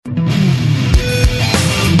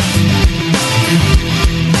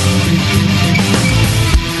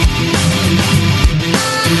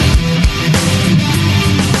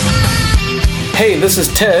Hey, this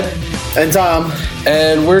is Ted. And Tom.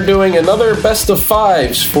 And we're doing another Best of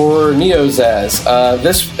Fives for NEOZAZ.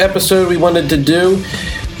 This episode we wanted to do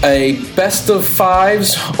a Best of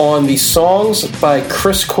Fives on the songs by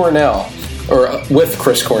Chris Cornell. Or with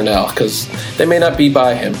Chris Cornell, because they may not be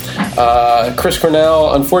by him. Chris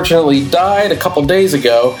Cornell unfortunately died a couple days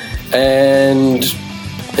ago, and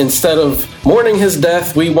instead of mourning his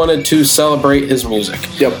death, we wanted to celebrate his music.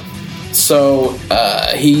 Yep. So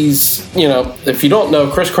he's, if you don't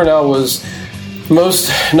know, Chris Cornell was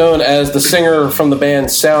most known as the singer from the band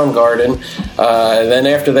Soundgarden. Then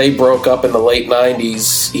after they broke up in the late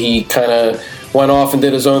 90s, he kind of went off and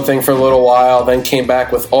did his own thing for a little while, then came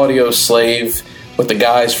back with Audio Slave with the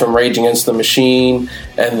guys from Rage Against the Machine,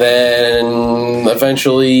 and then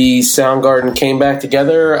eventually Soundgarden came back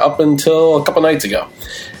together up until a couple nights ago.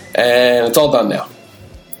 And it's all done now.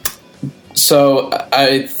 So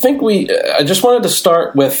I think I just wanted to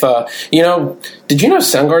start with, did you know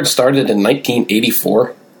Soundgarden started in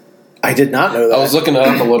 1984? I did not know that. I was looking it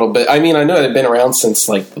up a little bit. I mean, I know it had been around since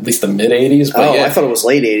at least the mid-'80s. But I thought it was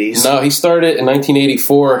late 80s. No, he started in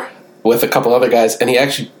 1984 with a couple other guys, and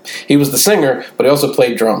he was the singer, but he also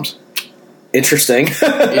played drums. Interesting.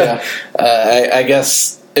 Yeah. I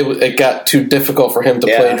guess it got too difficult for him to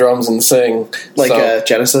play drums and sing. Like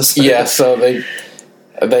Genesis? Yeah, so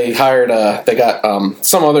they hired, they got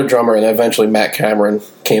some other drummer, and eventually Matt Cameron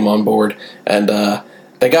came on board, and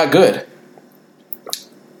they got good.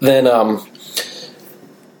 Then,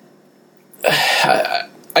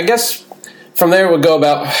 I guess from there we'll go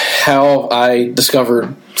about how I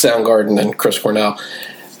discovered Soundgarden and Chris Cornell.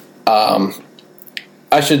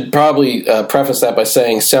 I should probably preface that by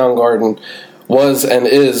saying Soundgarden was and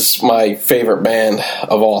is my favorite band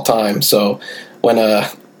of all time. So when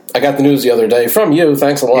I got the news the other day from you,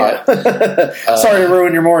 thanks a lot. Yeah. Sorry to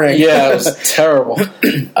ruin your morning. Yeah, it was terrible.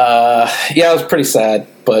 It was pretty sad,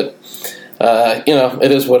 but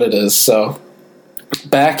it is what it is. So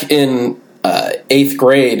back in 8th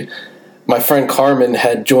grade, my friend Carmen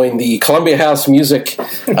had joined the Columbia House Music.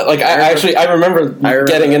 I remember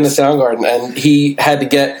getting into Soundgarden, and he had to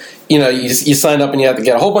get, you signed up and you had to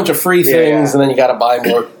get a whole bunch of free things, and then you got to buy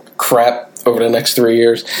more crap over the next 3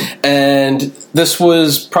 years. And this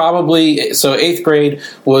was probably, 8th grade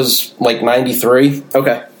was like 93.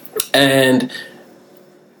 Okay. And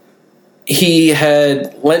he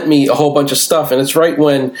had lent me a whole bunch of stuff, and it's right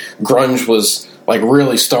when grunge was like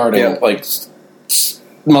really starting. Yeah. Like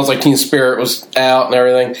Smells Like Teen Spirit was out and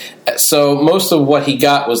everything. So most of what he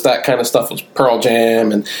got was that kind of stuff. Was Pearl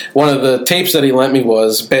Jam, and one of the tapes that he lent me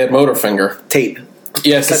was Bad Motorfinger tape.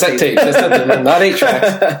 Yeah, cassette tape. Cassette tape. Not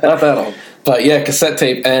 8-tracks. Not that old. But yeah, cassette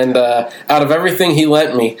tape. And out of everything he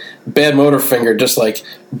lent me, Bad Motorfinger just like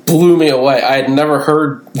blew me away. I had never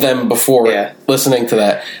heard them before listening to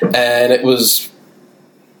that. And it was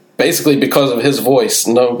basically because of his voice.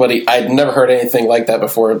 I'd never heard anything like that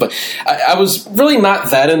before. But I was really not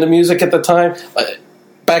that into music at the time.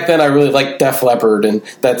 Back then I really liked Def Leppard, and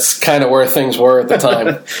that's kind of where things were at the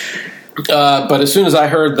time. But as soon as I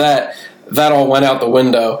heard that all went out the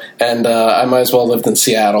window, and I might as well have lived in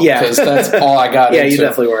Seattle, because that's all I got into. Yeah, you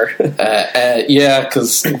definitely were.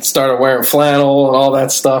 Because started wearing flannel and all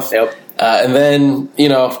that stuff. Yep. And then,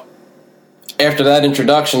 after that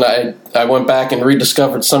introduction, I went back and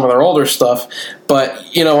rediscovered some of their older stuff. But,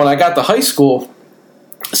 when I got to high school,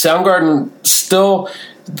 Soundgarden still,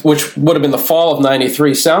 which would have been the fall of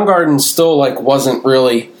 93, Soundgarden still, wasn't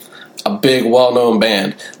really a big, well-known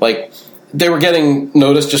band. They were getting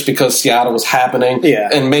noticed just because Seattle was happening,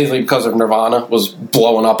 and mainly because of Nirvana was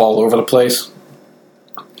blowing up all over the place.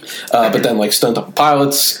 But then, Stone Temple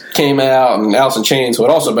Pilots came out, and Alice in Chains, who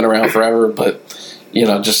had also been around forever, but they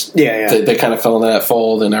kind of fell into that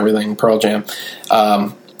fold and everything. Pearl Jam.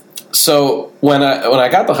 So when I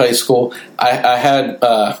got to high school, I had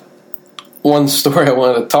one story I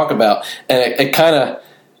wanted to talk about, and it kind of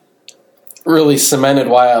really cemented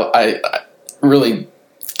why I really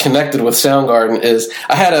connected with Soundgarden. Is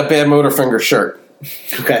I had a Bad Motorfinger shirt.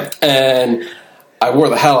 Okay. And I wore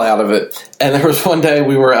the hell out of it. And there was one day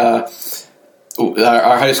we were, our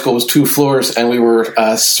high school was 2 floors, and we were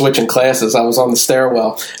switching classes. I was on the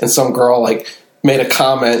stairwell, and some girl made a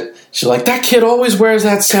comment. She's like, "That kid always wears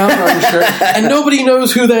that Soundgarden shirt, and nobody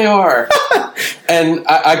knows who they are." And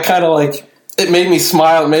I kind of it made me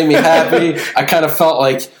smile. It made me happy. I kind of felt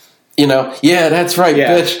like, yeah, that's right,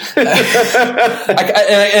 bitch.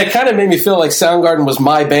 It kind of made me feel like Soundgarden was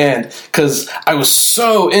my band, because I was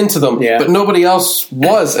so into them, but nobody else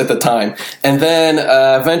was at the time. And then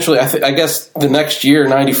eventually, I guess the next year,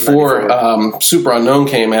 94, Super Unknown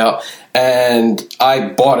came out, and I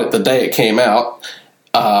bought it the day it came out.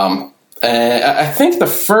 I think the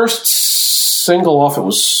first single off it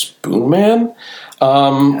was Spoon Man,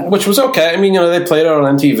 which was okay. I mean, they played it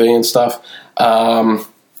on MTV and stuff. And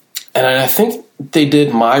I think they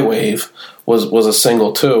did My Wave was a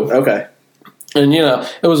single too. Okay. And,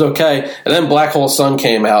 it was okay. And then Black Hole Sun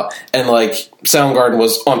came out, and, Soundgarden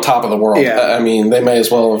was on top of the world. Yeah. I mean, they may as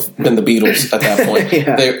well have been the Beatles at that point.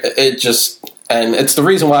 Yeah. And it's the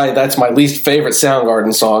reason why that's my least favorite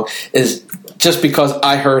Soundgarden song, is just because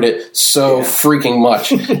I heard it so freaking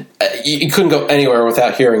much. You couldn't go anywhere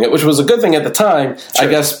without hearing it, which was a good thing at the time, I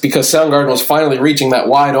guess, because Soundgarden was finally reaching that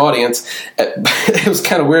wide audience. It was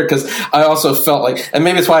kind of weird, because I also felt like, and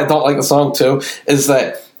maybe it's why I don't like the song too, is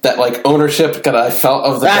that ownership that I felt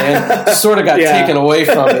of the band sort of got taken away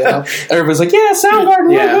from me. Everybody's like, yeah,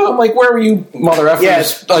 Soundgarden. Yeah. I'm like, where were you mother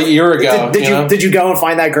effers a year ago? Did you go and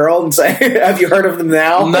find that girl and say, have you heard of them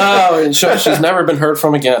now? No, and she's never been heard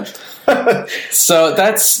from again. So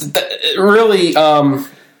that's really, from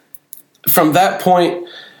that point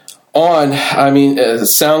on, I mean,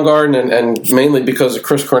 Soundgarden and mainly because of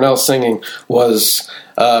Chris Cornell singing was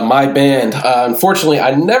my band. Unfortunately,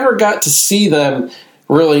 I never got to see them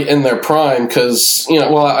really in their prime, because I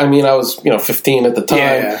was 15 at the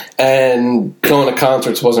time, and going to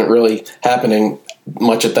concerts wasn't really happening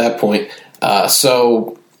much at that point.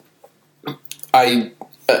 So I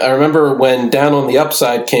remember when Down on the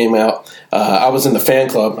Upside came out, I was in the fan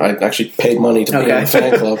club. I actually paid money to be in the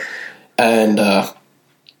fan club, and the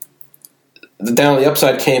Down on the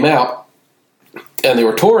Upside came out. And they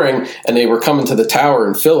were touring, and they were coming to the Tower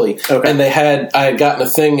in Philly. Okay. And I had gotten a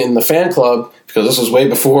thing in the fan club, because this was way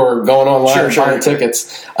before going online and buying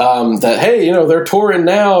tickets, that, hey, they're touring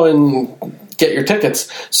now, and get your tickets.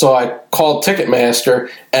 So I called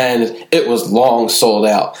Ticketmaster, and it was long sold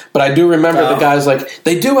out. But I do remember the guys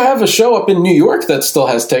they do have a show up in New York that still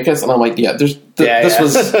has tickets. And I'm like, this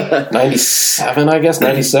was 97, I guess,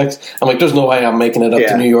 96. I'm like, there's no way I'm making it up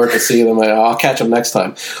to New York to see them. I'll catch them next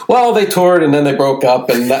time. Well, they toured, and then they broke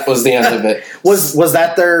up, and that was the end of it. Was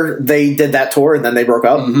that they did that tour, and then they broke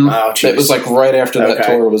up? Mm-hmm. Oh, geez. It was right after that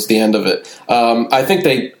tour was the end of it. I think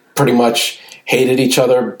they pretty much hated each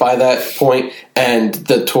other by that point, and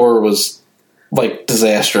the tour was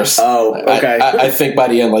disastrous. Oh, okay. I think by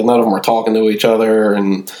the end, none of them were talking to each other,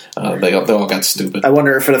 and they all got stupid. I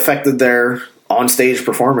wonder if it affected their on-stage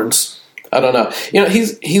performance. I don't know.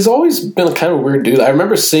 He's always been a kind of weird dude. I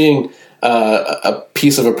remember seeing a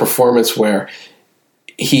piece of a performance where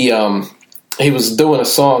he was doing a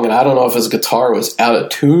song, and I don't know if his guitar was out of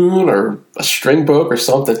tune or a string broke or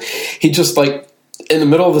something. He just in the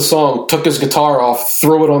middle of the song, took his guitar off,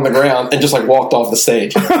 threw it on the ground, and just walked off the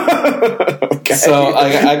stage. Okay. So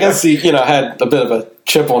I guess he had a bit of a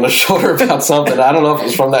chip on his shoulder about something. I don't know if it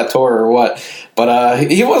was from that tour or what, but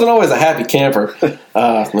he wasn't always a happy camper,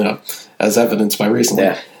 as evidenced by recently.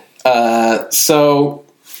 Yeah. So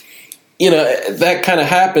that kind of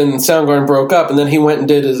happened. Soundgarden broke up, and then he went and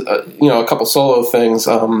did his a couple solo things.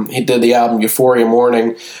 He did the album Euphoria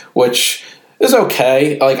Morning, which is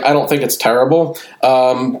okay. I don't think it's terrible.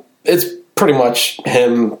 It's pretty much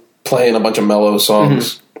him playing a bunch of mellow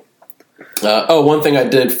songs. Mm-hmm. One thing I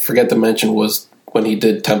did forget to mention was when he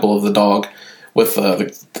did Temple of the Dog with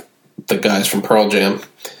the guys from Pearl Jam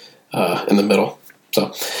in the middle.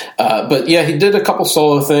 So, but yeah, he did a couple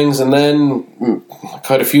solo things, and then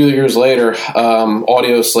quite a few years later,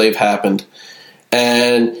 Audio Slave happened.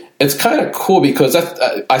 And it's kind of cool because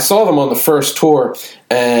I saw them on the first tour,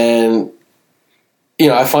 and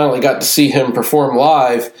I finally got to see him perform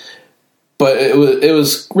live, but it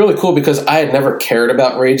was really cool because I had never cared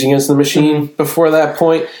about Rage Against the Machine before that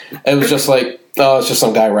point. It was just it's just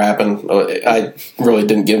some guy rapping. I really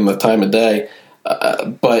didn't give him the time of day.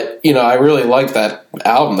 But I really liked that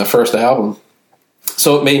album, the first album.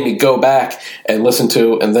 So it made me go back and listen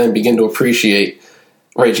to and then begin to appreciate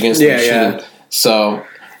Rage Against the Machine. Yeah. So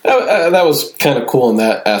that was kind of cool in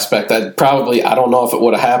that aspect. I don't know if it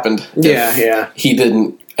would have happened if he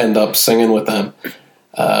didn't end up singing with them.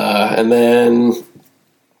 And then,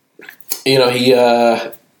 he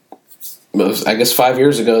was, I guess 5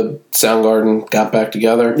 years ago, Soundgarden got back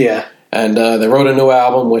together. Yeah. And they wrote a new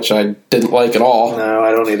album, which I didn't like at all. No,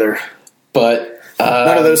 I don't either. But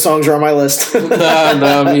none of those songs are on my list.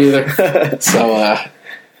 no, me either. So,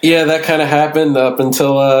 that kind of happened up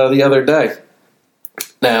until the other day.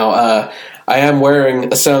 Now, I am wearing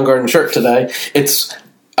a Soundgarden shirt today. It's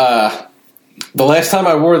the last time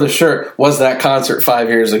I wore the shirt was that concert 5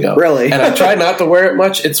 years ago. Really? And I tried not to wear it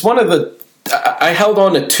much. It's one of the I held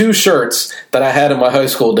on to 2 shirts that I had in my high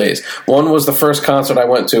school days. One was the first concert I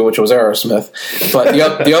went to, which was Aerosmith, but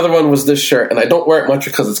the other one was this shirt, and I don't wear it much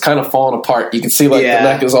because it's kind of falling apart. You can see the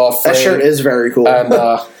neck is all frayed. That shirt is very cool. And,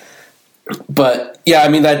 but yeah, I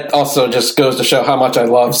mean, that also just goes to show how much I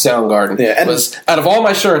love Soundgarden. Yeah, and out of all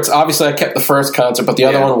my shirts, obviously I kept the first concert, but the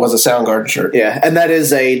other one was a Soundgarden shirt. Yeah, and that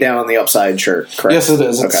is a Down on the Upside shirt, correct? Yes, it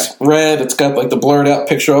is. It's red. It's got like the blurred out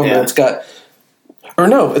picture over it. It's got, or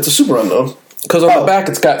no, it's a Super Unknown, because on the back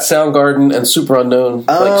it's got Soundgarden and Super Unknown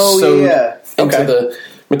sewed into the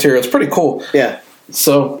material. It's pretty cool. Yeah.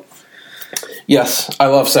 So, yes, I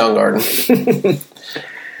love Soundgarden.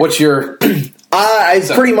 What's your? I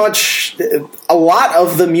pretty much, a lot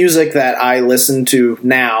of the music that I listen to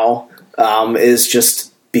now is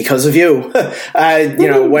just because of you. You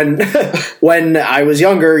know, when I was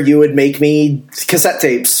younger, you would make me cassette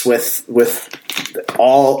tapes with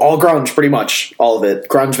all grunge, pretty much all of it,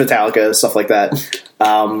 grunge, Metallica, stuff like that.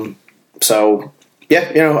 So yeah,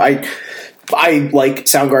 you know, I like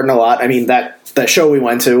Soundgarden a lot. I mean, that show we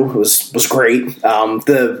went to was great.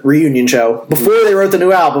 The reunion show before they wrote the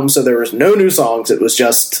new album, so there was no new songs. It was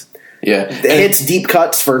just hits, deep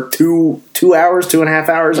cuts for 2 hours, 2.5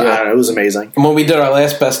 hours. I don't know, it was amazing. And when we did our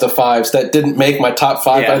last best of 5s, that didn't make my top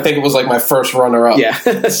 5, but I think it was like my first runner up. Yeah,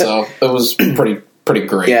 so it was pretty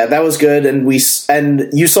great. Yeah, that was good. And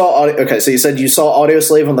you saw so you said you saw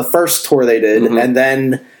Audioslave on the first tour they did, and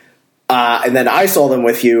then I saw them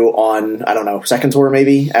with you on, I don't know, second tour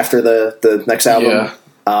maybe, after the next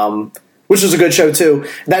album, which was a good show too.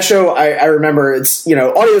 That show, I remember, it's, you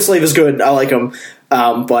know, Audioslave is good, I like them,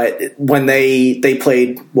 but when they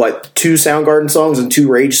played, 2 Soundgarden songs and 2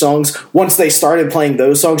 Rage songs, once they started playing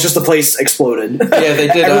those songs, just the place exploded. Yeah, they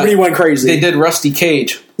did. Everybody went crazy. They did Rusty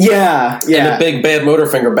Cage. Yeah. And the big Bad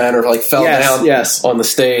Motorfinger banner fell down on the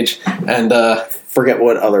stage, and forget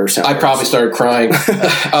what other sound. I probably started crying.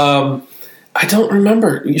 I don't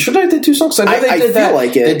remember. You sure they did 2 songs? I know they did that.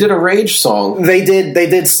 Like it. They did a Rage song. They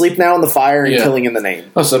did Sleep Now in the Fire and Killing in the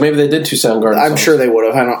Name. Oh, so maybe they did 2 Soundgarden songs. I'm sure they would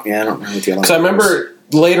have. I don't remember the other. Because I remember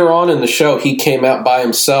later on in the show, he came out by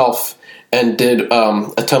himself and did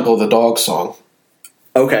a Temple of the Dog song.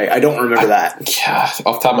 Okay, I don't remember that. Yeah, off the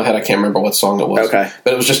top of my head, I can't remember what song it was. Okay.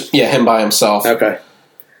 But it was just, him by himself. Okay.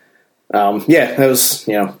 That was,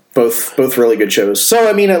 both really good shows. So,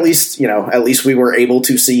 I mean, at least we were able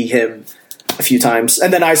to see him a few times.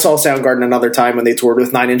 And then I saw Soundgarden another time when they toured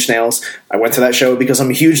with 9 Inch Nails. I went to that show because I'm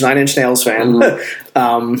a huge 9 Inch Nails fan.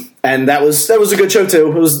 And that was a good show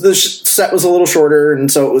too. The set was a little shorter,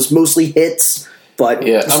 and so it was mostly hits. But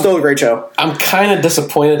still a great show. I'm kind of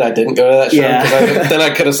disappointed I didn't go to that show. Because then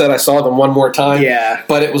I could have said I saw them one more time. Yeah.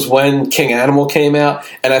 But it was when King Animal came out,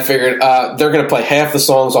 and I figured they're going to play half the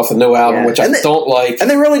songs off the new album, which I don't like.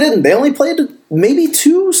 And they really didn't. They only played maybe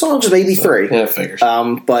 2 songs, maybe 3. Yeah, figures.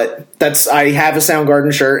 But I have a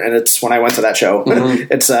Soundgarden shirt, and it's when I went to that show.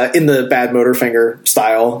 It's in the Bad Motorfinger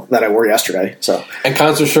style that I wore yesterday. So, and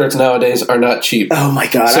concert shirts nowadays are not cheap. Oh my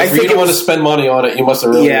god! So if you don't want to spend money on it, you must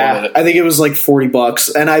have really wanted it. I think it was like $40,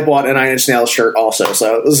 and I bought a 9 Inch Nails shirt also,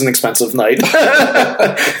 so it was an expensive night.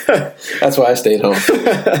 That's why I stayed home.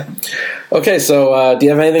 Okay, so do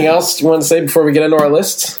you have anything else you want to say before we get into our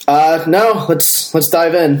lists? No, let's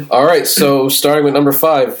dive in. All right, so starting with number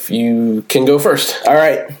 5, you can go first. All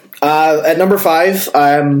right. At number 5,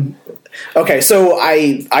 okay, so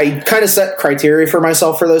I kind of set criteria for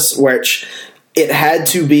myself for this, which it had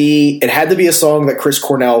to be a song that Chris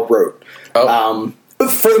Cornell wrote. Oh.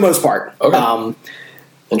 For the most part. Okay.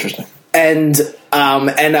 Interesting. And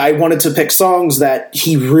I wanted to pick songs that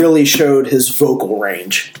he really showed his vocal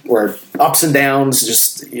range, where ups and downs,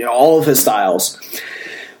 just all of his styles.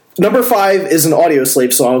 Number 5 is an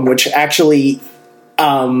Audioslave song, which actually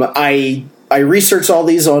I researched all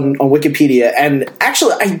these on Wikipedia, and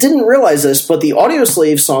actually I didn't realize this, but the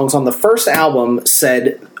Audioslave songs on the first album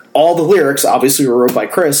said all the lyrics obviously were wrote by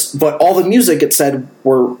Chris, but all the music it said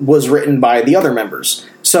was written by the other members.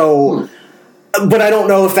 So, but I don't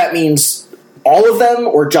know if that means all of them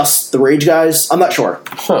or just the Rage guys. I'm not sure.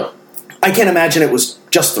 Huh. I can't imagine it was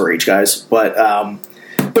just the Rage guys, but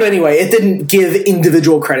anyway, it didn't give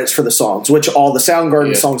individual credits for the songs, which all the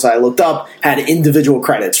Soundgarden songs I looked up had individual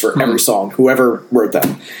credits for every song, whoever wrote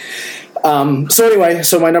them. So anyway,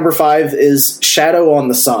 so my number 5 is Shadow on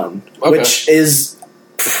the Sun, which is,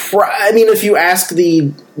 I mean, if you ask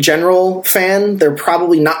the general fan, they're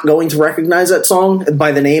probably not going to recognize that song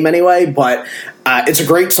by the name anyway, but it's a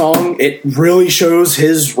great song. It really shows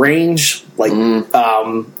his range, a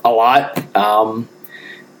lot.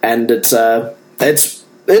 And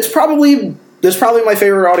it's probably my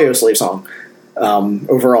favorite Audioslave song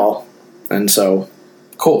overall, and so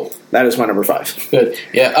Cool. That is my number 5. Good.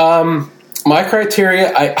 Yeah. My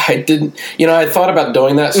criteria, I didn't, I thought about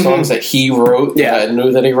doing that, songs that he wrote, that I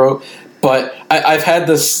knew that he wrote, but I've had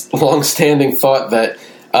this long-standing thought that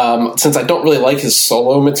since I don't really like his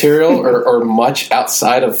solo material or much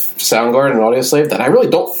outside of Soundgarden and Audioslave, that I really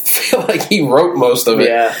don't feel like he wrote most of it.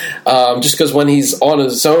 Yeah. Just because when he's on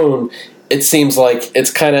his own, it seems like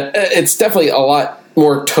it's definitely a lot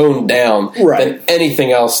more toned down than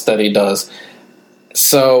anything else that he does.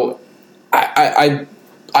 So I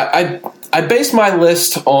based my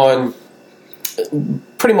list on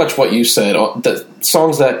pretty much what you said, the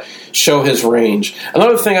songs that show his range.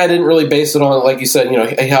 Another thing I didn't really base it on, like you said,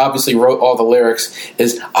 he obviously wrote all the lyrics,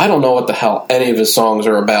 is I don't know what the hell any of his songs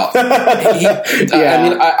are about.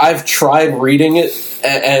 I've tried reading it,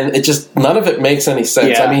 and it just, none of it makes any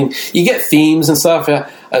sense. Yeah. I mean, you get themes and stuff.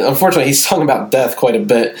 Unfortunately, he's sung about death quite a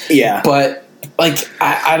bit. Yeah. But,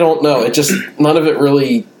 I don't know. It just, none of it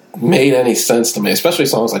really made any sense to me, especially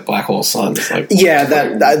songs like Black Hole Sun. It's like,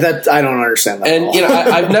 that I don't understand that. And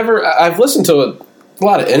at all. I've listened to a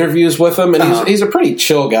lot of interviews with him, and he's a pretty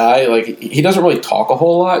chill guy. Like, he doesn't really talk a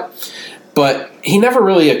whole lot, but he never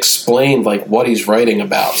really explained like what he's writing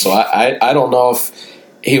about. So I don't know if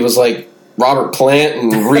he was like Robert Plant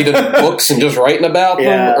and reading books and just writing about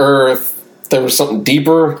them, or if there was something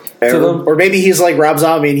deeper to them. Or maybe he's like Rob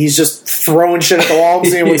Zombie and he's just throwing shit at the wall and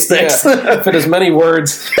seeing what sticks. Fit as many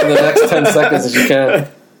words in the next 10 seconds as you can.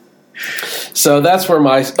 So that's where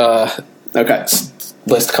my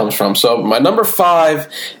list comes from. So my number 5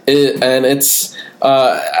 is, and it's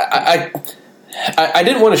I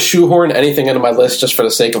didn't want to shoehorn anything into my list just for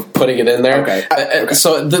the sake of putting it in there. Okay.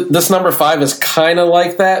 So this number 5 is kind of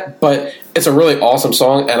like that, but it's a really awesome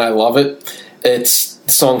song, and I love it. It's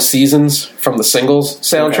song Seasons from the Singles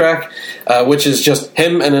soundtrack, which is just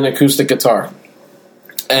him and an acoustic guitar.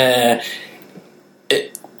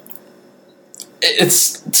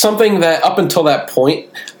 It's something that up until that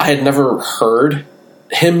point I had never heard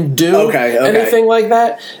him do anything like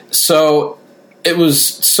that. So it was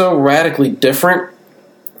so radically different,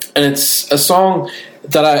 and it's a song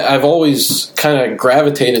that I've always kind of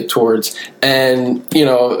gravitated towards. And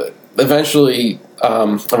eventually,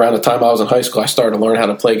 around the time I was in high school, I started to learn how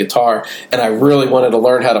to play guitar, and I really wanted to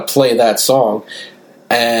learn how to play that song.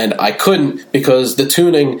 And I couldn't, because the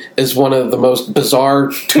tuning is one of the most bizarre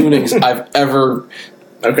tunings I've ever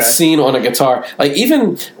seen on a guitar. Like,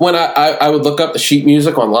 even when I would look up the sheet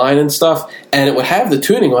music online and stuff, and it would have the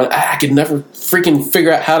tuning on, I could never freaking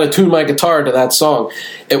figure out how to tune my guitar to that song.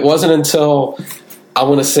 It wasn't until, I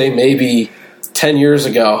want to say maybe 10 years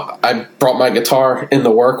ago, I brought my guitar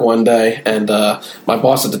into work one day, and my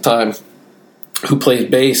boss at the time, who plays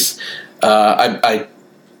bass,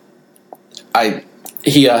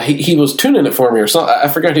 he was tuning it for me or something. I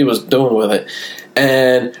forgot what he was doing with it,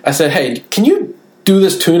 and I said, "Hey, can you do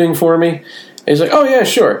this tuning for me?" And he's like, "Oh yeah,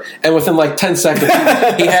 sure." And within like 10 seconds,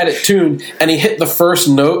 he had it tuned, and he hit the first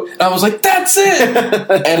note, and I was like, "That's it!"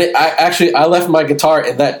 And I left my guitar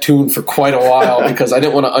in that tune for quite a while because I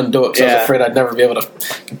didn't want to undo it, because I was afraid I'd never be able to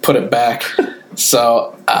put it back.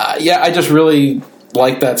 So I just really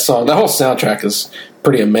like that song. The whole soundtrack is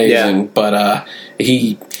pretty amazing, but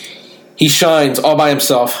he shines all by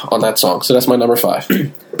himself on that song. So that's my number 5.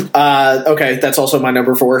 Okay, that's also my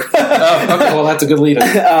number 4. Okay, well, that's a good lead-in.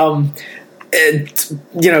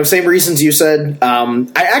 Same reasons you said. I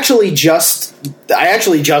actually just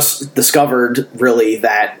discovered, really,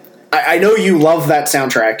 that I know you love that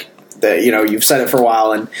soundtrack. That you've said it for a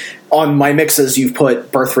while, and on my mixes you've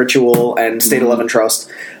put Birth Ritual and State of Love and Trust.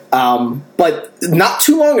 But not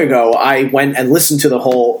too long ago, I went and listened to the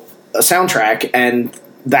whole soundtrack, and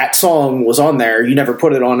that song was on there. You never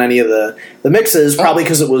put it on any of the mixes, probably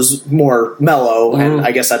because it was more mellow, and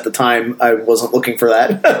I guess at the time I wasn't looking for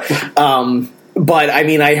that. But I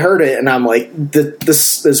mean, I heard it, and I'm like,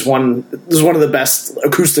 this is one of the best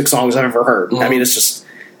acoustic songs I've ever heard. I mean, it's just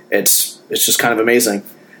kind of amazing.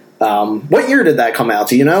 What year did that come out?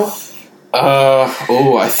 Do you know?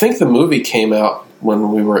 I think the movie came out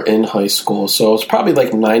when we were in high school, so it's probably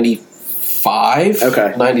like 95,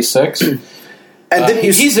 96. And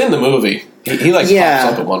he's in the movie. He pops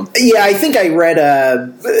up at one. Yeah, I think I read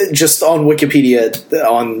just on Wikipedia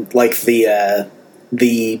on like the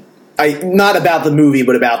not about the movie,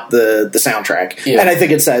 but about the soundtrack. Yeah. And I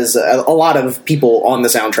think it says a lot of people on the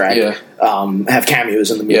soundtrack have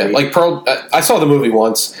cameos in the movie. Yeah, like I saw the movie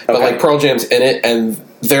once, but like Pearl Jam's in it, and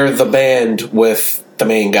they're the band with the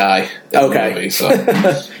main guy in the movie. So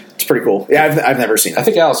it's pretty cool. Yeah, I've never seen it. I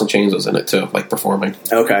think Alice in Chains was in it too, like performing.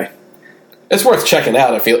 Okay. It's worth checking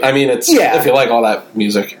out if you like all that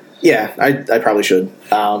music. Yeah, I probably should.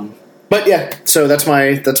 But yeah, so that's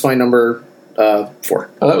my number 4. Oh,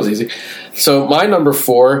 that was easy. So my number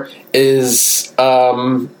 4 is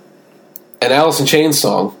an Alice in Chains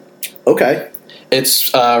song. Okay.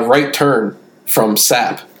 It's Right Turn from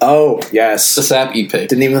Sap. Oh, yes. The Sap EP.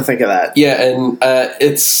 Didn't even think of that. Yeah, and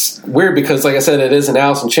it's weird because, like I said, it is an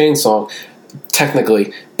Alice in Chains song,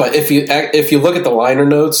 technically. But if you look at the liner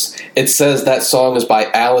notes, it says that song is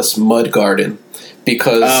by Alice Mudgarden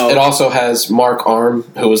because it also has Mark Arm,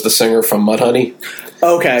 who was the singer from Mudhoney,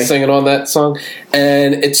 singing on that song.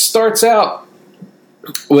 And it starts out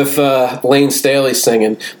with Lane Staley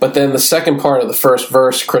singing, but then the second part of the first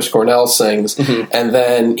verse, Chris Cornell sings, and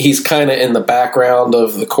then he's kind of in the background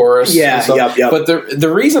of the chorus. Yeah, yep. But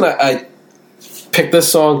the reason I picked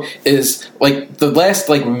this song is like the last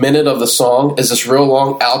minute of the song is this real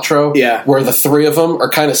long outro, where the three of them are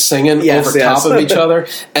kind of singing over top of each other,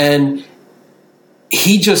 and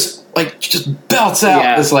he just belts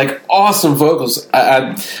out this awesome vocals.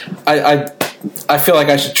 I feel like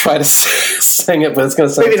I should try to sing it, but it's going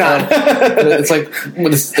to sound maybe not.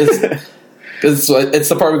 It's it's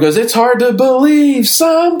the part where it goes, "It's hard to believe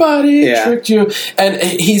somebody tricked you," and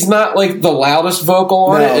he's not like the loudest vocal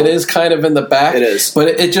on it. It is kind of in the back. It is, but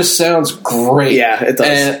it just sounds great. Yeah, it does.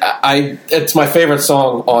 And it's my favorite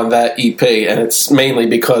song on that EP, and it's mainly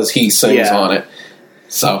because he sings on it.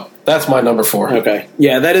 So that's my number 4. Okay.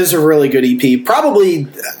 Yeah, that is a really good EP. Probably,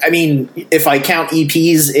 I mean, if I count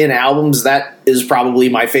EPs in albums, that is probably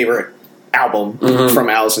my favorite album from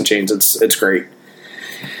Alice in Chains. It's great.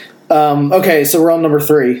 Okay, so we're on number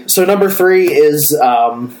 3. So number 3 is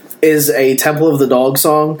a Temple of the Dog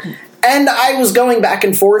song. And I was going back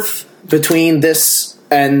and forth between this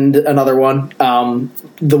and another one.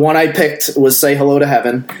 The one I picked was Say Hello to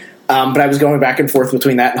Heaven. But I was going back and forth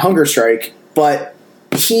between that and Hunger Strike. But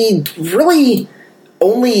he really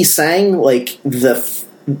only sang like the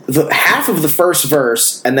half of the first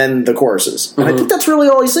verse and then the choruses. And I think that's really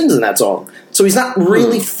all he sings in that song. So he's not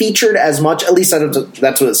really featured as much. At least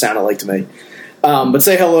that's what it sounded like to me. But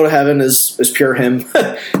Say Hello to Heaven is pure him.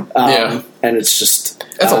 And it's just...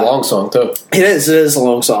 It's a long song, too. It is a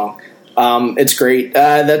long song. It's great.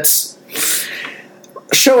 That's...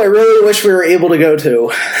 show I really wish we were able to go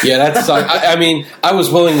to. Yeah, that's. I mean, I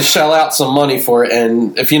was willing to shell out some money for it,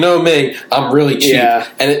 and if you know me, I'm really cheap. Yeah.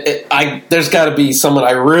 And there's got to be someone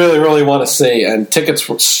I really, really want to see, and tickets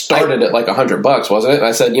started at like $100, wasn't it? And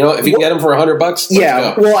I said, if you can get them for $100, let's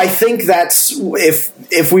go. Well, I think that's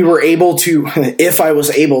if we were able to, if I was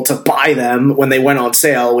able to buy them when they went on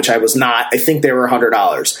sale, which I was not. I think they were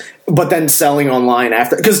 $100, but then selling online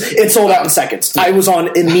after because it sold out in seconds. I was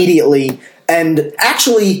on immediately. And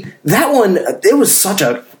actually, that one, it was such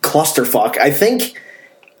a clusterfuck. I think,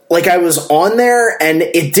 I was on there, and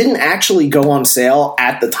it didn't actually go on sale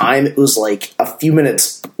at the time. It was, a few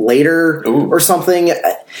minutes later or something.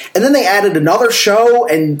 And then they added another show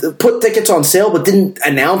and put tickets on sale, but didn't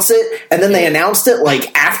announce it. And then they announced it,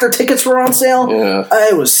 after tickets were on sale. Yeah.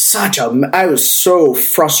 I was so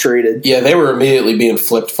frustrated. Yeah, they were immediately being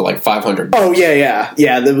flipped for, $500. Oh, yeah.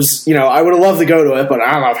 Yeah, there was, I would have loved to go to it, but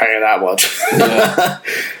I'm not paying that much. Yeah.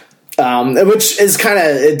 Which is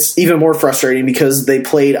it's even more frustrating because I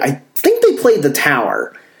think they played the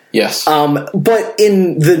Tower. Yes. But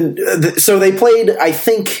so they played, I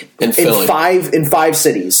think, in five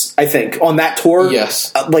cities, I think, on that tour.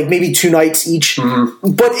 Yes. Maybe 2 nights each.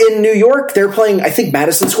 Mm-hmm. But in New York, they're playing, I think,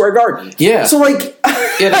 Madison Square Garden. Yeah. So, yeah,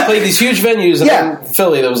 they played these huge venues, and then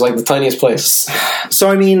Philly, that was, the tiniest place. So,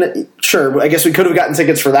 I mean, sure, I guess we could have gotten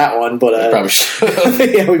tickets for that one, but... probably should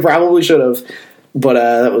have. Yeah, we probably should have. But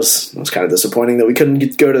that was kind of disappointing that we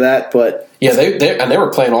couldn't go to that. But yeah, they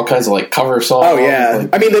were playing all kinds of cover songs. Oh yeah,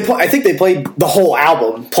 I mean I think they played the whole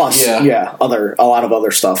album plus a lot of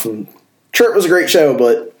other stuff. And sure, it was a great show,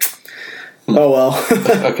 but oh well.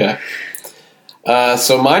 Okay.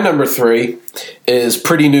 So my number 3 is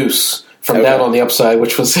Pretty Noose from Down on the Upside,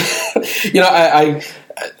 which was I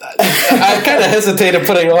kind of hesitated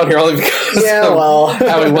putting it on here only because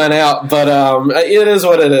how we went out, but it is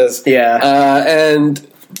what it is. Yeah. And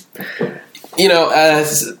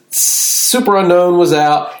Super Unknown was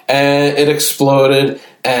out, and it exploded,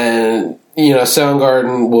 and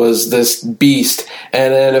Soundgarden was this beast,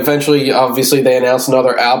 and then eventually, obviously, they announced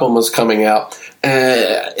another album was coming out,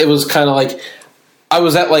 and it was kind of I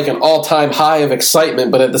was at an all-time high of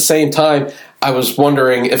excitement, but at the same time, I was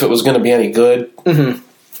wondering if it was going to be any good. Mm-hmm.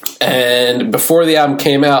 And before the album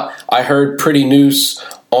came out, I heard Pretty Noose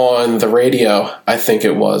on the radio, I think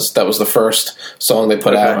it was. That was the first song they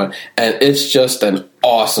put out on. And it's just an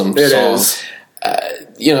awesome song. It is.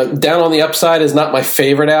 Down on the Upside is not my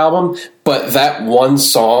favorite album, but that one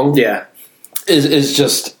song is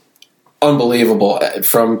just unbelievable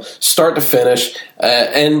from start to finish.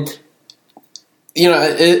 And,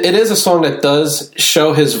 it is a song that does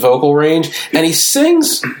show his vocal range, and he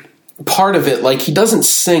sings part of it like he doesn't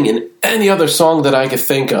sing in any other song that I could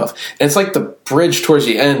think of. And it's like the bridge towards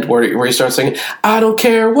the end where he starts singing, I don't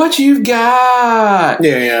care what you've got.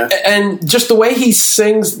 Yeah. And just the way he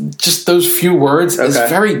sings just those few words is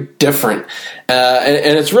very different.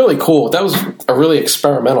 And it's really cool. That was a really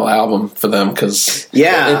experimental album for them because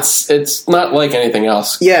it's not like anything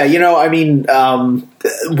else. Yeah,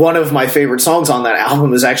 one of my favorite songs on that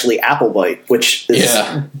album is actually Applebite, which is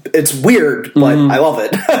it's weird, but I love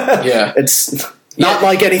it. Yeah. It's not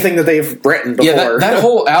like anything that they've written before. Yeah, that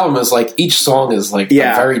whole album is like, each song is like a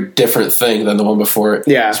very different thing than the one before it.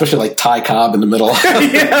 Yeah. Especially like Ty Cobb in the middle. Which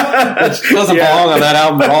doesn't belong on that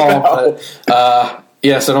album at all. But,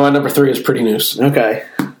 so my number 3 is Pretty Noose. Okay.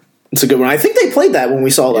 It's a good one. I think they played that when we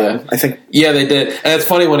saw them. I think. Yeah, they did. And it's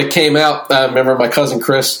funny, when it came out, I remember my cousin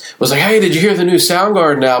Chris was like, hey, did you hear the new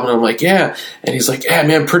Soundgarden album? And I'm like, yeah. And he's like, yeah,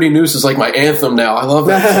 man, Pretty Noose is like my anthem now. I love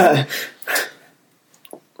that song.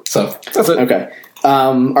 So, that's it. Okay.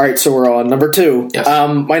 All right, so we're on number 2. Yes.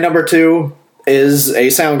 My number 2 is a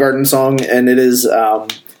Soundgarden song, and it is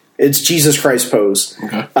it's Jesus Christ Pose.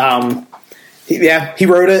 Okay. He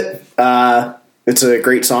wrote it. It's a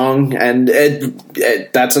great song, and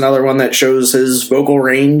that's another one that shows his vocal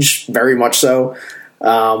range very much so.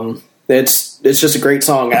 It's just a great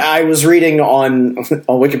song. I was reading on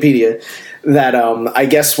Wikipedia that I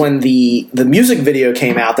guess when the music video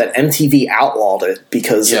came out, that MTV outlawed it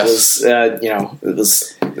because it was it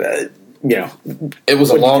was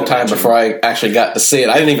a long time before I actually got to see it.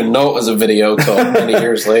 I didn't even know it was a video until many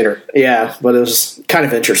years later. Yeah, but it was kind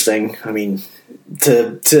of interesting. I mean,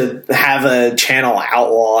 to have a channel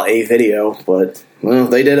outlaw a video, but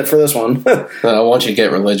they did it for this one. Once you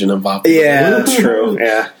get religion involved. Yeah, that's true.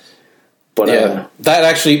 Yeah. But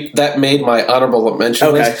that made my honorable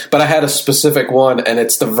mention list, but I had a specific one, and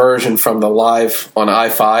it's the version from the Live on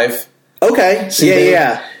I-5. Okay. CD,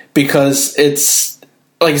 yeah. Because it's,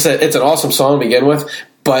 like I said, it's an awesome song to begin with,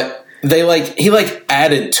 but he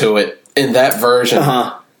added to it in that version.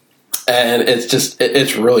 Uh-huh. And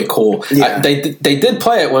it's really cool. Yeah. They did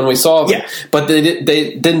play it when we saw them, but they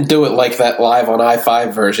didn't do it like that Live on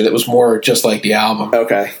I-5 version. It was more just like the album.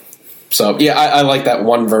 Okay. So, I like that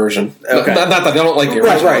one version. Okay. Not that I don't like the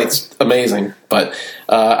original. Right. It's amazing. But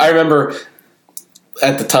I remember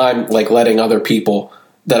at the time, letting other people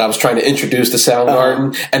that I was trying to introduce to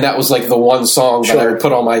Soundgarden, and that was the one song that I would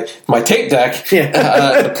put on my tape deck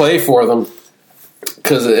to play for them,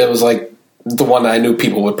 because it was the one that I knew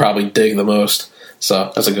people would probably dig the most.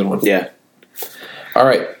 So, that's a good one. Yeah. All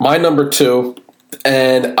right, my number 2,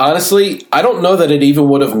 and honestly, I don't know that it even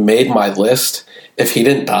would have made my list if he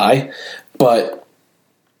didn't die,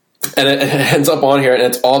 and it ends up on here, and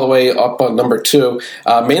it's all the way up on number 2,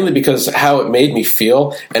 mainly because how it made me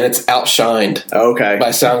feel, and it's Outshined by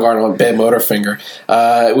Soundgarden on Bad Motorfinger.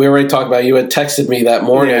 We already talked about it. You had texted me that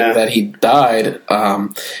morning that he died,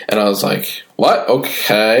 and I was like, what?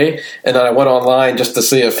 Okay. And then I went online just to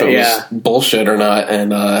see if it was bullshit or not,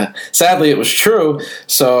 and sadly it was true.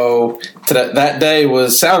 So that day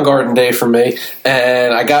was Soundgarden day for me,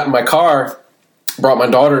 and I got in my car, brought my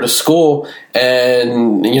daughter to school,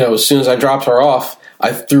 and as soon as I dropped her off,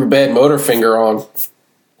 I threw Bad Motorfinger on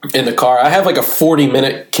in the car. I have a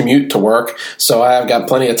 40-minute commute to work, so I've got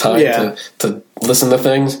plenty of time to listen to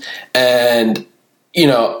things. And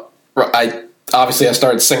I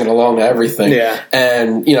started singing along to everything. Yeah.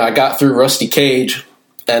 And I got through Rusty Cage,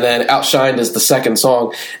 and then Outshined is the second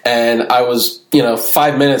song, and I was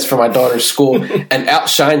 5 minutes from my daughter's school, and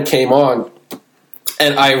Outshined came on.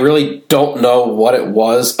 And I really don't know what it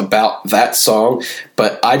was about that song,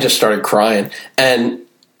 but I just started crying. And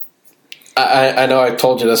I know I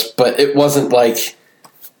told you this, but it wasn't I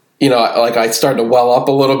started to well up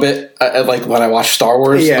a little bit, when I watched Star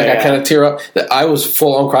Wars. I kind of tear up. I was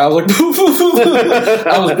full on cry. I was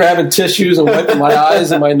I was grabbing tissues and wiping my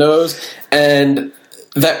eyes and my nose. And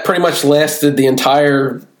that pretty much lasted the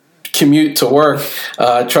entire commute to work,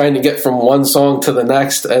 trying to get from one song to the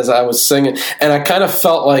next as I was singing. And I kind of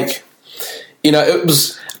felt it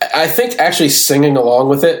was, I think actually singing along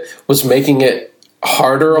with it was making it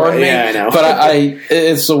harder on me. Yeah, I know. But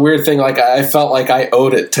it's a weird thing. I felt like I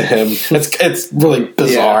owed it to him. It's really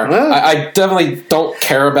bizarre. Yeah. I definitely don't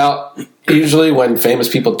care about usually when famous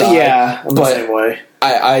people die. Yeah, I'm the same way.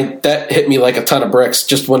 That hit me like a ton of bricks.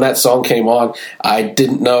 Just when that song came on, I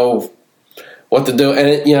didn't know what to do.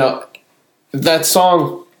 And that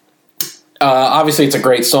song, obviously it's a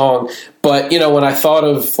great song, but, you know, when I thought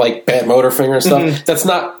of, like, Bad Motorfinger and stuff, that's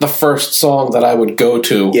not the first song that I would go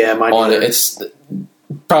to on it. It's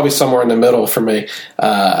probably somewhere in the middle for me.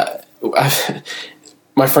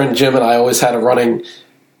 My friend Jim and I always had a running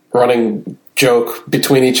joke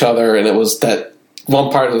between each other, and it was that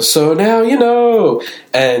one part of "So now you know,"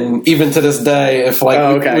 and even to this day, if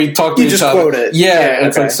like we talk to each other, quote it.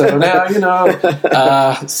 It's like "So now you know."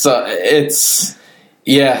 So it's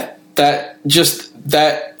that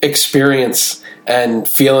experience and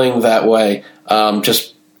feeling that way,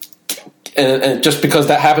 just because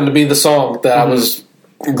that happened to be the song that I was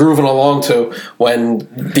grooving along to when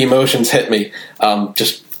the emotions hit me,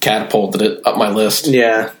 just catapulted it up my list.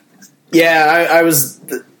 I was.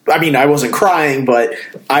 I mean, I wasn't crying, but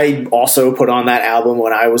I also put on that album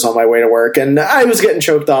when I was on my way to work, and I was getting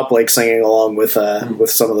choked up, like singing along with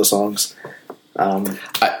some of the songs.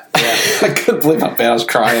 I couldn't believe how bad I was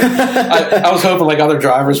crying. I was hoping like other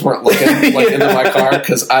drivers weren't looking into my car,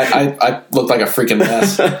 because I looked like a freaking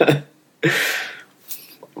mess.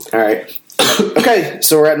 All right. Okay,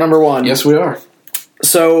 so we're at number one. Yes, we are.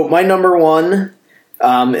 So my number one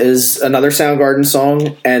is another Soundgarden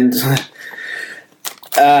song, and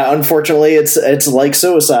unfortunately, it's like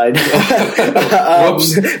Suicide.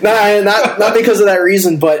 Not because of that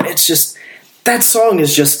reason, but it's just that song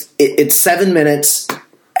is just it's 7 minutes.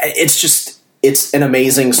 It's an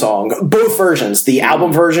amazing song. Both versions, the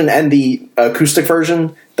album version and the acoustic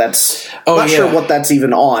version. That's not sure what that's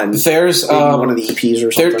even on. There's one of the EPs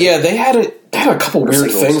or something. They had a couple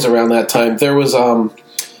weird things around that time. There was an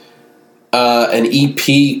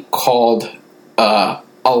EP called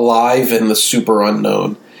Alive in the Super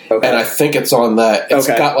Unknown, and I think it's on that. It's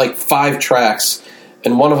got like 5 tracks,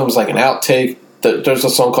 and one of them is like an outtake. There's a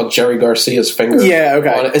song called Jerry Garcia's Finger.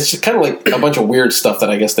 On it. It's just kind of like a bunch of weird stuff that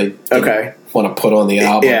I guess they want to put on the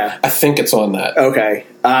album. Yeah. I think it's on that. Okay.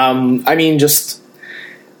 I mean, just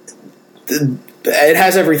it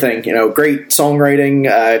has everything. You know, great songwriting,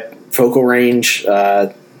 vocal range,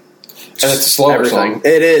 and it's a slower song.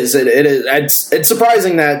 It is. It is. It's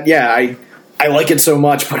surprising that I like it so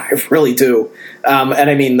much, but I really do. And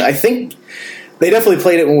I mean, I think they definitely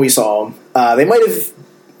played it when we saw them. They might have.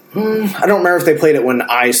 I don't remember if they played it when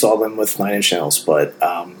I saw them with 9 Inch Nails, but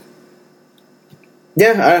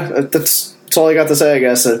that's all I got to say, I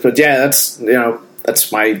guess. But yeah,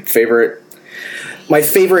 that's my favorite. My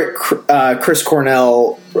favorite Chris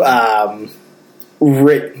Cornell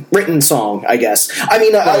written song, I guess. I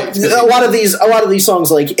mean, a lot of these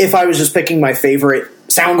songs, like if I was just picking my favorite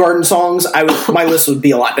Soundgarden songs, my list would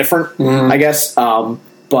be a lot different, I guess.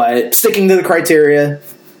 But sticking to the criteria.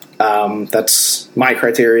 That's my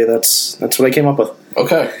criteria. That's what I came up with.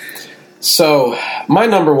 Okay. So, my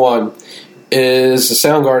number one is a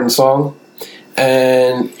Soundgarden song.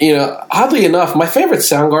 And, you know, oddly enough, my favorite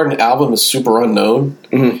Soundgarden album is Super Unknown.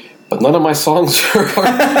 Mm-hmm. But none of my songs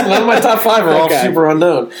none of my top 5 are all Super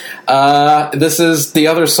Unknown. This is the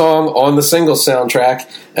other song on the single soundtrack,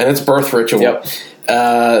 and it's Birth Ritual. Yep.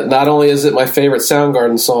 Not only is it my favorite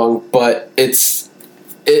Soundgarden song, but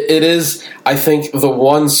it is, I think, the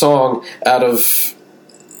one song out of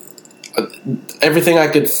everything I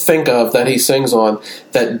could think of that he sings on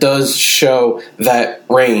that does show that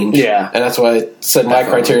range. Yeah. And that's why I said my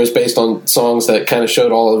criteria is based on songs that kind of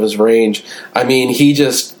showed all of his range. I mean, he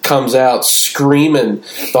just comes out screaming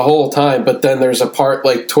the whole time, but then there's a part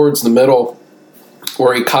like towards the middle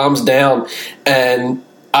where he calms down, and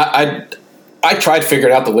I tried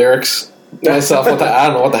figuring out the lyrics myself. I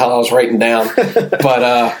don't know what the hell I was writing down,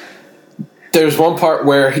 but there's one part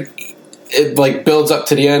where it like builds up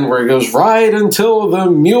to the end where it goes right until the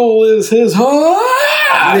mule is his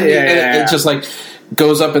heart. It just like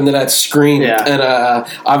goes up into that scream. Yeah. And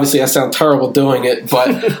obviously I sound terrible doing it,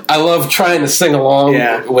 but I love trying to sing along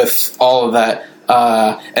with all of that.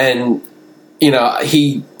 And you know,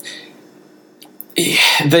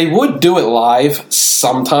 they would do it live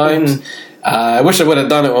sometimes. I wish I would have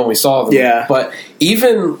done it when we saw them. Yeah. But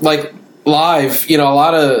even like live, you know, a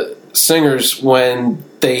lot of singers, when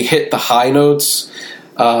they hit the high notes,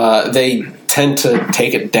 they tend to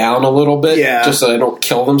take it down a little bit just so they don't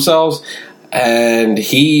kill themselves. And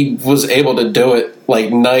he was able to do it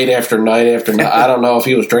like night after night after night. I don't know if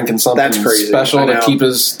he was drinking something special to keep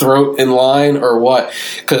his throat in line or what.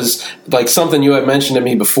 Because like something you had mentioned to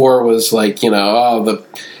me before was like, you know,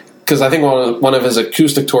 because I think one of his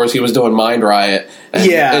acoustic tours, he was doing Mind Riot.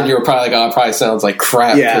 And you were probably like, oh, it probably sounds like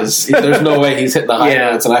crap because there's no way he's hitting the high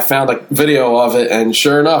notes. And I found a video of it, and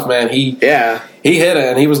sure enough, man, he hit it,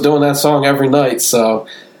 and he was doing that song every night. So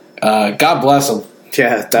God bless him.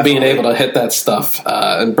 Yeah, definitely. Being able to hit that stuff.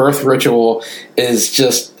 And Birth Ritual is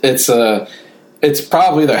just, it's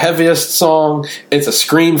probably their heaviest song. It's a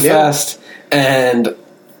scream fest. And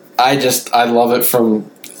I love it from,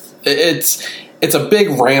 it's a big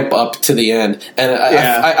ramp up to the end. And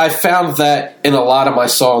I found that in a lot of my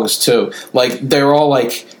songs too. Like, they're all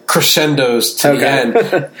like crescendos to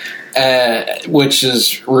the end, which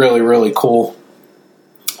is really, really cool.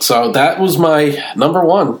 So that was my number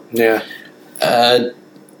one. Yeah.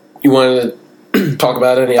 You want to talk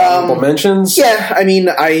about any honorable mentions? Yeah, I mean,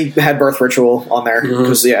 I had Birth Ritual on there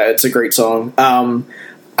because, it's a great song.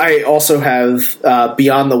 I also have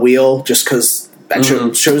Beyond the Wheel, just because that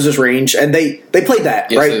shows his range. And they played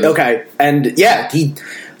that, right? Okay. And,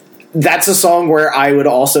 that's a song where I would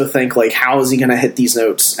also think, like, how is he going to hit these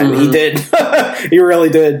notes? And he did. He really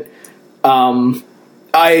did.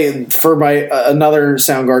 For my another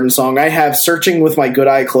Soundgarden song, I have Searching with My Good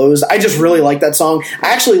Eye Closed. I just really like that song.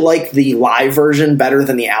 I actually like the live version better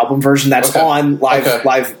than the album version. That's on live on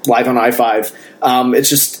i5.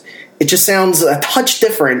 It just sounds a touch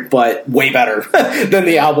different, but way better than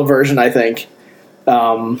the album version, I think.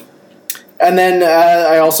 And then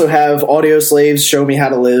I also have Audio Slaves, Show Me How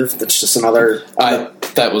to Live. That's just another...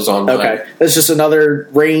 that was on mine. Okay. That's just another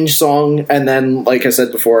Range song. And then, like I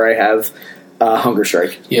said before, I have Hunger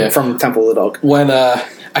Strike from Temple of the Dog. When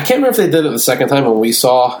I can't remember if they did it the second time when we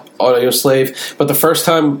saw Audio Slave, but the first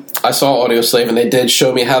time I saw Audio Slave and they did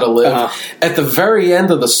Show Me How to Live, at the very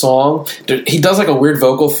end of the song, he does like a weird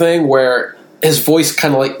vocal thing where his voice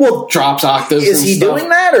kind of like drops octaves. Is he doing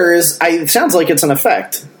that, or it sounds like it's an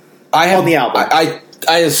effect on the album?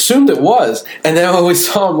 I assumed it was, and then when we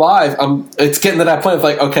saw him live, it's getting to that point of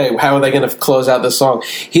like, okay, how are they going to close out this song?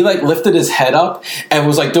 He like lifted his head up and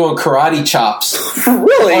was like doing karate chops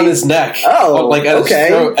really on his neck, like at his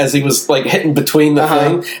throat as he was like hitting between the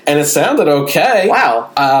thing, and it sounded okay. Wow,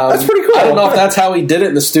 that's pretty cool. I don't know if that's how he did it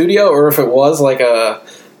in the studio or if it was like a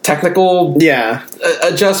technical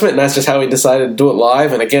adjustment, and that's just how he decided to do it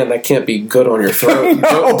live. And again, that can't be good on your throat.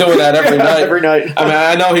 Doing that every night. Every night. I mean,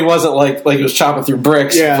 I know he wasn't like he was chopping through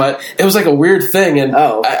bricks, but it was like a weird thing. And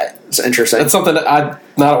it's interesting. That's something that I'm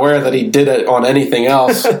not aware that he did it on anything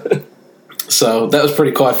else. So that was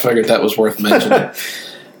pretty cool. I figured that was worth mentioning.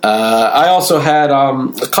 I also had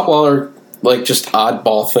a couple other like just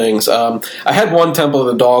oddball things. I had one Temple of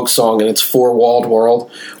the Dog song, and it's Four Walled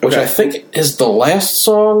World, which I think is the last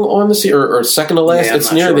song on the or second to last.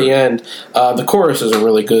 It's near the end. The chorus is a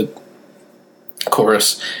really good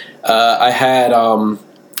chorus. I had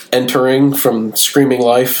Entering from Screaming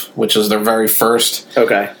Life, which is their very first.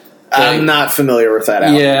 Okay. I'm not familiar with that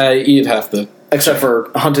album. Yeah, you'd have to. Except for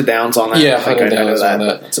Hunted Down's on that. Yeah, Hunted Down's on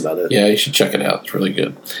that. That's about it. Yeah, you should check it out. It's really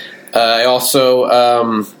good. I also...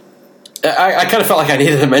 I kind of felt like I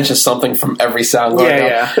needed to mention something from every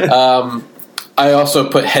Soundgarden. I also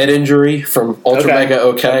put Head Injury from Ultra Mega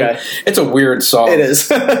OK. It's a weird song. It is.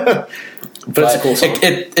 But it's a cool song.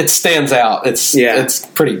 It stands out. It's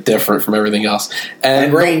pretty different from everything else.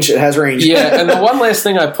 And range. It has range. And the one last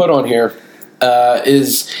thing I put on here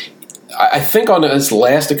is... I think on his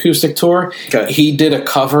last acoustic tour, he did a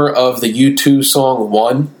cover of the U2 song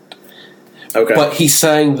One. Okay. But he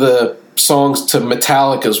sang the songs to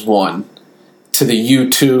Metallica's One to the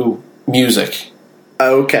U2 music.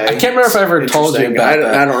 Okay. I can't remember if I ever told you about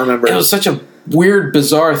that. I don't remember. It was such a weird,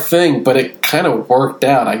 bizarre thing, but it kind of worked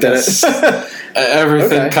out, I guess.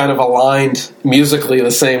 Everything kind of aligned musically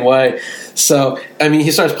the same way. So, I mean,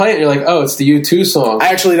 he starts playing it, and you're like, oh, it's the U2 song.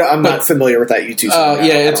 I'm not familiar with that U2 song.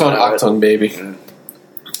 It's on Octung Baby.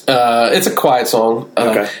 It's a quiet song.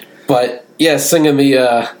 But, singing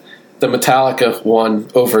the Metallica one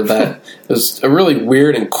over that was a really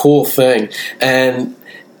weird and cool thing. And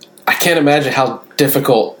I can't imagine how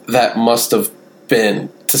difficult that must have been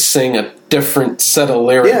to sing a different set of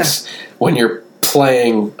lyrics when you're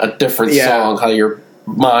playing a different song, how your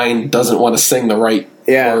mind doesn't want to sing the right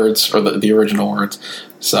words or the original words.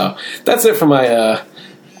 So that's it for my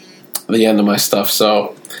the end of my stuff.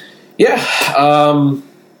 So I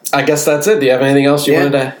guess that's it. Do you have anything else you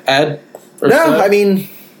wanted to add? No, I mean,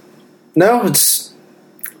 no, it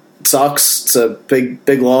sucks. It's a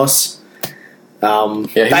big loss.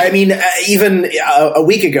 I mean, even a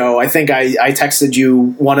week ago, I think I texted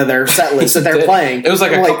you one of their set lists that they're playing. It was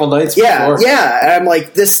like a couple nights before. Yeah, and I'm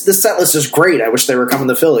like, this set list is great. I wish they were coming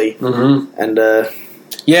to Philly. Mm-hmm. And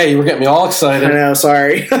you were getting me all excited. I know,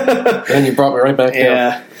 sorry. And you brought me right back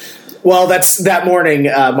down. Well, that's that morning.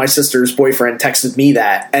 My sister's boyfriend texted me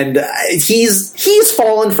that, and he's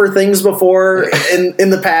fallen for things before in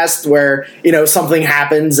the past where something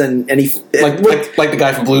happens and he like the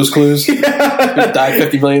guy from Blue's Clues, who died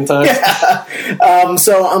 50 million times. Yeah.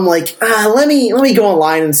 So I'm like, let me go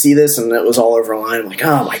online and see this, and it was all over online. I'm like,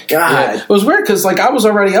 oh my god, it was weird because I was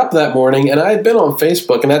already up that morning, and I had been on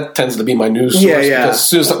Facebook, and that tends to be my news source because as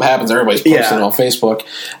soon as something happens, everybody's posting on Facebook,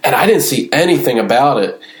 and I didn't see anything about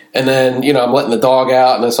it. And then, I'm letting the dog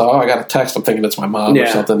out, and I saw, I got a text. I'm thinking it's my mom or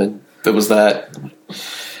something, and it was that.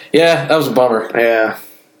 Yeah, that was a bummer. Yeah.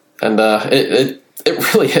 And it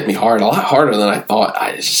really hit me hard, a lot harder than I thought.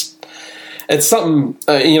 It's something,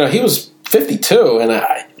 he was 52,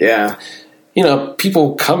 and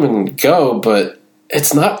people come and go, but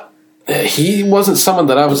it's not, he wasn't someone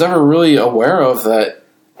that I was ever really aware of that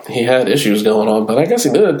he had issues going on, but I guess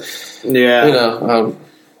he did. Yeah.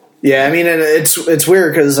 Yeah, I mean, it's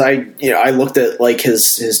weird because I looked at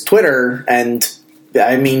his Twitter, and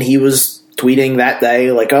I mean, he was tweeting that day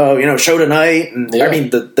show tonight, and I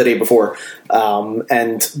mean the day before,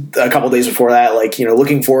 and a couple days before that,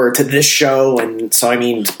 looking forward to this show, and so I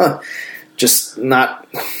mean, just not,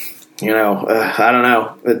 I don't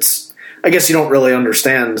know. I guess you don't really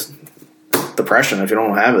understand depression if you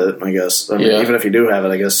don't have it. I guess even if you do have it,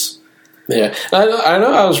 I guess. Yeah, I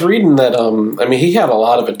know. I was reading that. He had a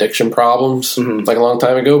lot of addiction problems, a long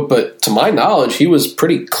time ago. But to my knowledge, he was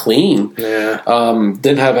pretty clean. Yeah,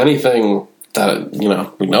 didn't have anything that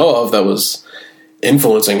we know of that was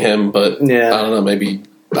influencing him. But I don't know. Maybe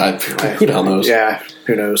who the hell knows? Yeah,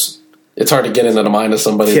 who knows? It's hard to get into the mind of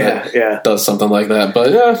somebody that does something like that.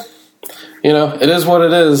 But it is what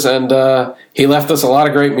it is, and he left us a lot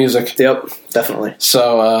of great music. Yep, definitely.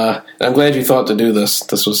 So I'm glad you thought to do this.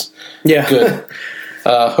 This was good.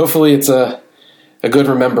 Hopefully it's a good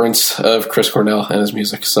remembrance of Chris Cornell and his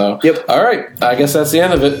music. So, all right. I guess that's the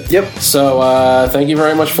end of it. Yep. So thank you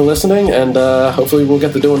very much for listening, and hopefully we'll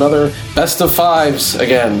get to do another Best of Fives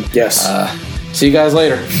again. Yes. See you guys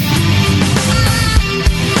later.